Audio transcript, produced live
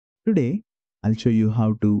Today, I'll show you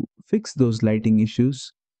how to fix those lighting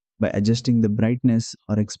issues by adjusting the brightness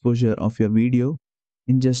or exposure of your video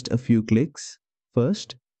in just a few clicks.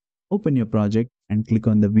 First, open your project and click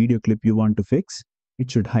on the video clip you want to fix.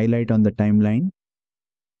 It should highlight on the timeline.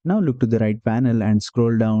 Now look to the right panel and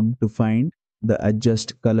scroll down to find the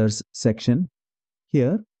Adjust Colors section.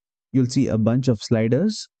 Here, you'll see a bunch of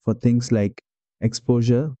sliders for things like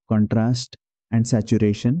exposure, contrast, and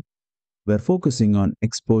saturation. We're focusing on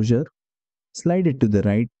exposure. Slide it to the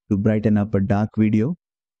right to brighten up a dark video,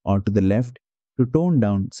 or to the left to tone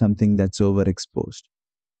down something that's overexposed.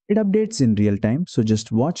 It updates in real time, so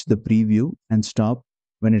just watch the preview and stop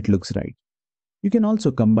when it looks right. You can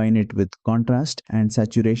also combine it with contrast and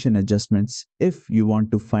saturation adjustments if you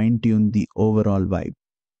want to fine tune the overall vibe.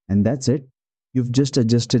 And that's it. You've just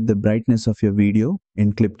adjusted the brightness of your video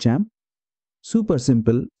in Clipchamp. Super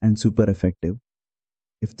simple and super effective.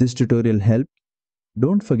 If this tutorial helped,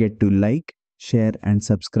 don't forget to like, share, and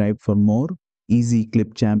subscribe for more easy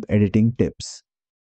Clipchamp editing tips.